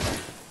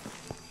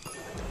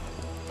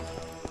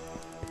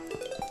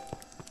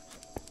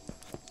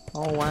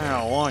 Oh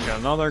wow, look,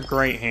 another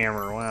Great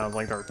Hammer. Wow,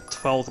 like our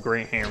 12th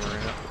Great Hammer.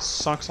 It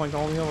sucks like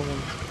all the other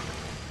ones.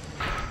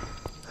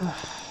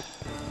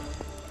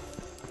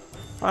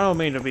 I don't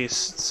mean to be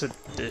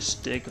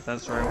sadistic, if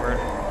that's the right word.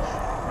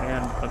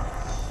 Man, but...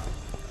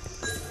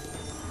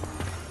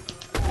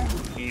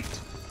 Eat.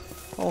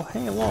 Oh,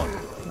 hey, look.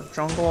 A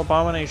Jungle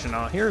Abomination.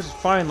 Now, here's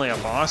finally a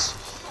boss.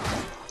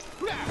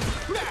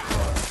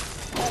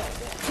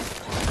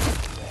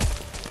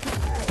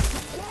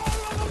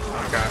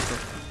 Oh, gosh.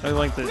 There's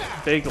like the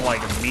big,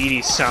 like,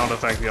 meaty sound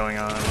effect going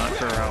on. I'm not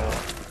sure how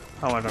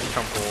how much I'm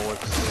comfortable with.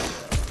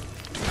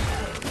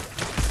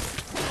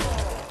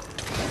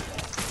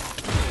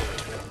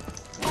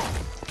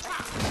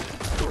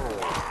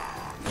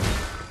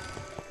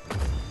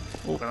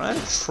 Oh, can I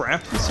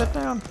trap and sit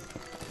down?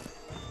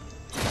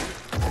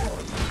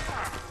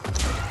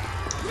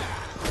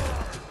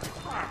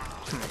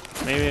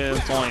 Maybe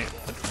it's only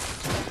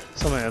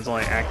something that's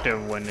only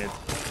active when it's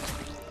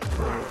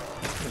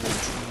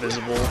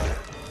visible.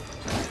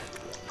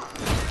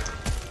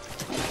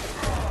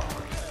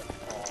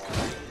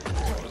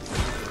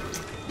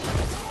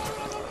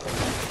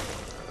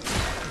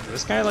 Is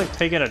this guy like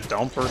taking a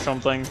dump or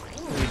something?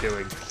 What are you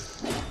doing?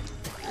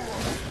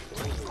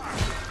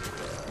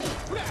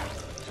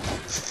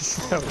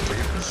 So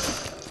weird.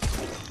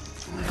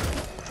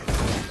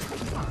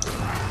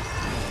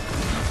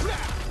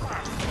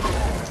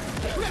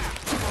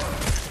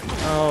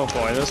 Oh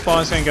boy, this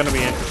boss ain't gonna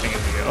be interesting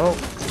as you. Oh,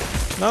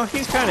 no,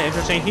 he's kind of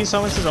interesting. He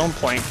summons his own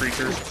plant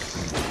creatures.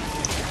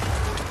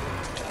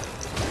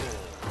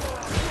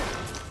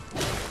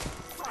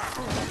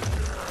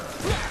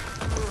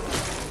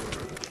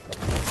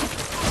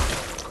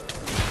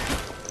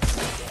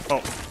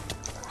 Oh.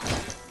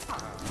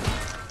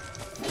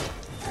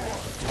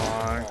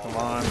 Come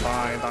on,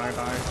 die, die,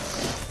 die.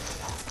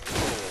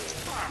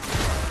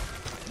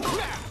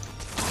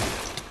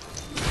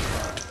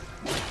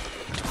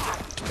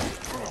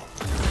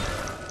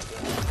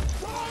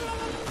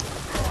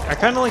 I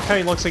kind of like how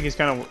he looks like he's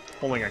kind of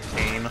holding a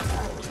cane.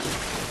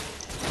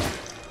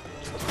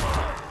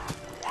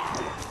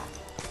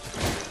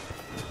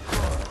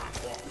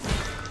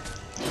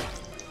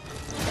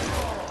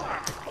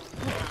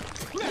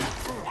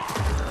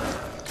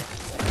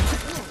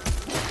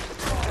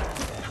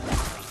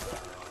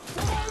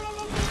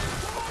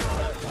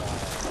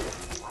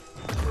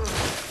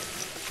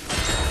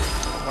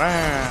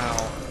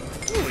 Wow.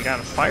 Ooh, we got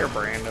a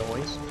firebrand at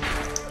least.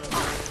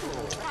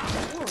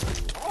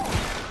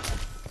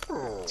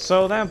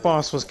 So that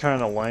boss was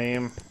kind of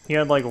lame. He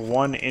had like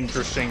one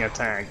interesting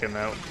attack and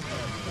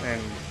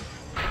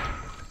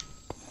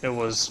it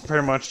was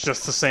pretty much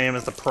just the same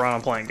as the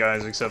piranha plant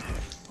guys, except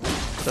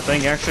the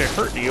thing actually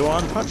hurt you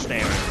on touch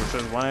damage, which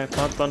is what I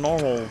thought the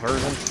normal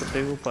version should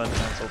do, but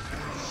that's okay.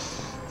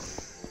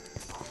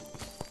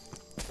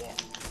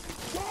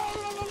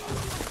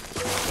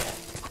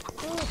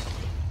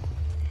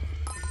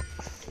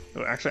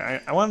 Ooh, actually,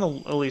 I want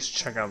to at least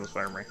check out this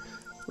firebrand.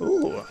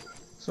 Ooh,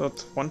 so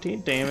 20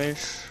 damage.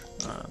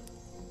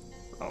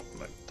 Oh,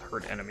 that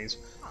hurt enemies,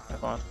 I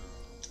thought.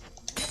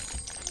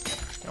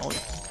 All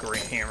these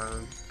great hammer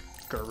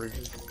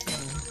garbage.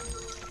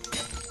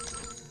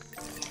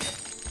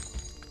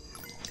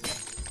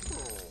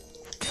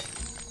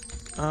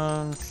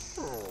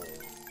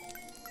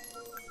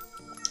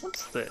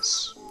 What's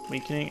this?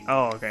 Weakening?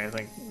 Oh, okay, I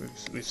think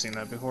we've seen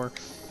that before.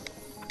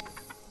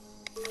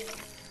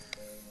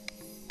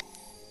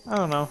 I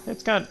don't know.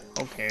 It's got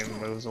okay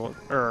moves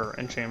or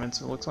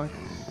enchantments. It looks like.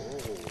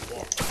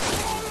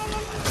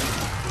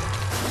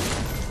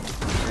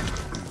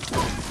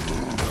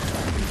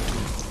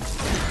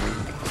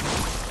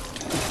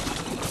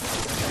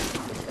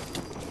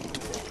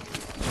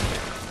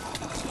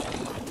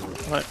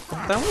 But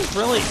if that was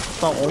really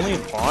the only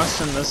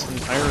boss in this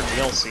entire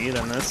DLC,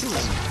 then this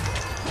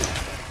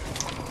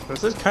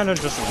is kind of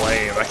just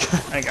lame.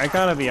 I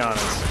gotta be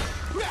honest.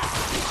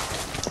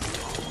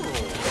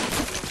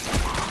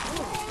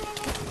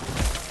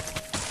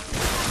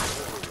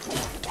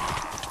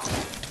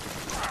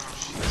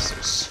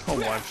 So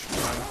much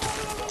fun.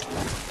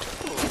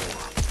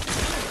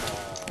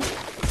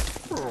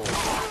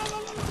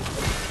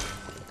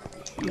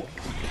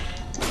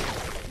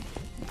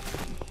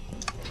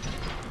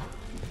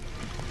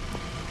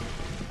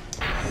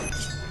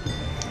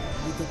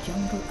 With the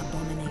jungle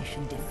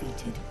abomination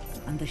defeated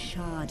and the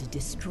shard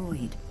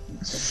destroyed.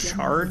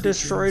 Shard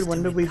destroyed?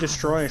 When did we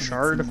destroy a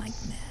shard?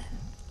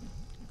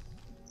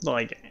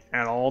 Like,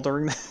 at all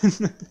during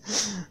that?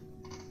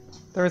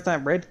 There was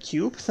that red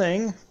cube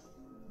thing.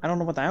 I don't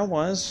know what that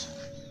was,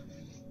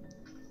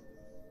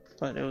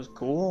 but it was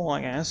cool,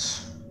 I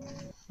guess.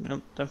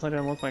 It definitely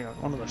didn't look like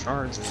one of the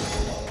shards.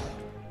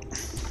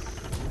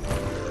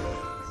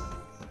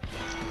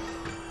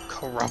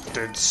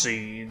 Corrupted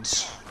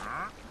seeds.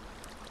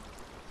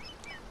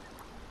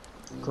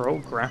 Grow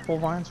grapple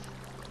vines?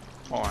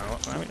 Hold on,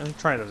 let me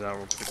try this out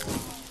real quick.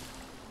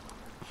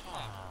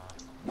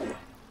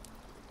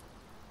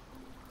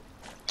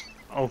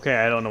 Okay,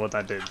 I don't know what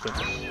that did, but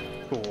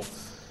cool.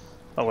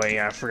 Oh wait,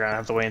 yeah, I forgot I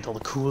have to wait until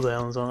the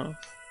cooldown's on.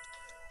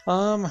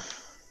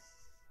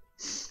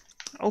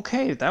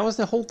 Okay, that was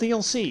the whole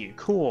DLC.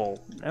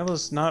 Cool. That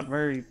was not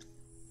very...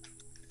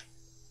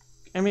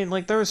 I mean,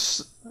 like,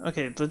 there's...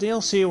 Okay, the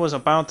DLC was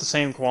about the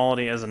same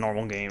quality as a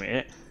normal game.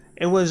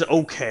 It was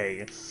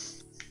okay.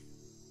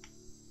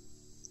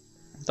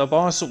 The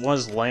boss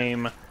was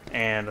lame,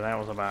 and that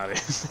was about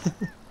it.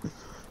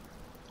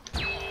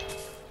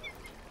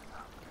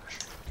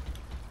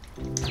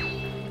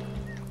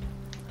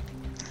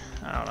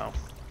 I don't know.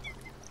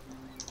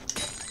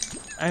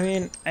 I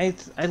mean, I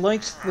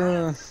liked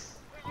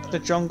the the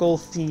jungle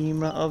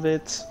theme of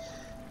it.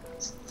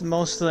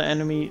 Most of the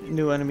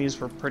new enemies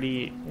were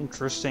pretty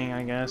interesting,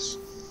 I guess.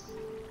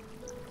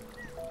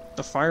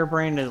 The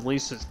Firebrand at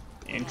least is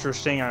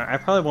interesting. I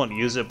probably won't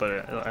use it,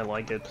 but I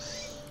like it.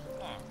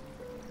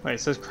 Wait, it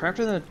says crafted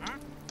in the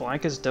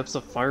blackest depths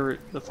of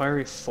the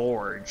fiery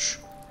forge.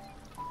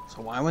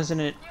 So why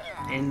wasn't it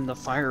in the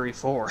fiery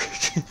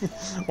forge?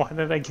 Why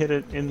did I get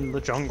it in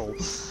the jungle?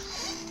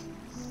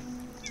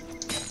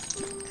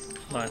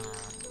 But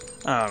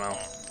I don't know.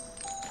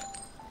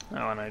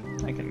 Oh, and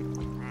I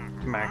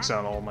can max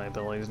out all my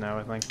abilities now,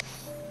 I think.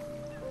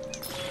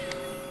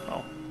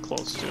 Well,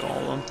 close to all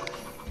of them.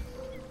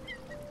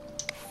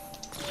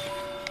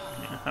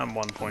 Yeah, I'm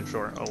 1 point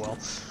short. Oh well.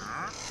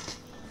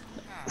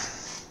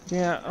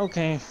 Yeah,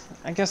 okay.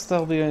 I guess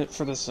that'll be it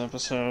for this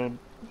episode.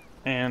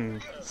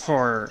 And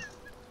for...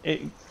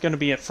 gonna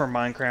be it for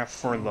Minecraft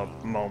for the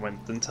moment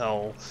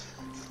until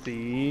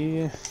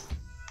the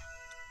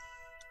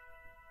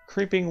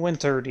Creeping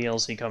Winter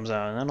DLC comes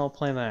out, and then I'll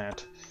play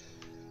that.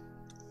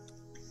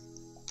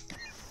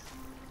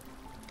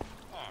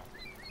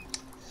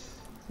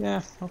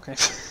 Yeah, okay.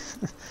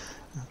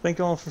 Thank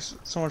you all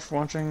so much for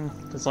watching.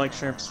 Please like,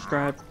 share,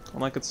 subscribe, all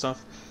that good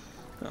stuff.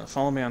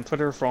 Follow me on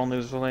Twitter for all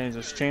news related to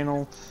this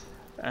channel.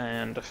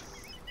 And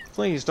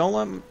please don't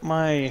let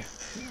my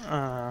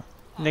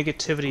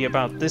negativity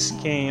about this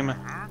game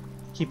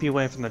keep you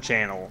away from the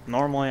channel.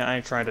 Normally I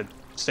try to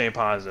stay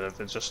positive.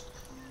 It's just...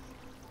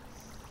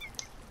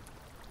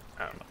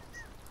 I don't know.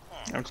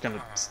 I'm just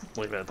gonna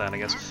leave it at that, I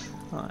guess.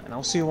 And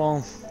I'll see you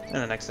all in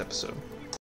the next episode.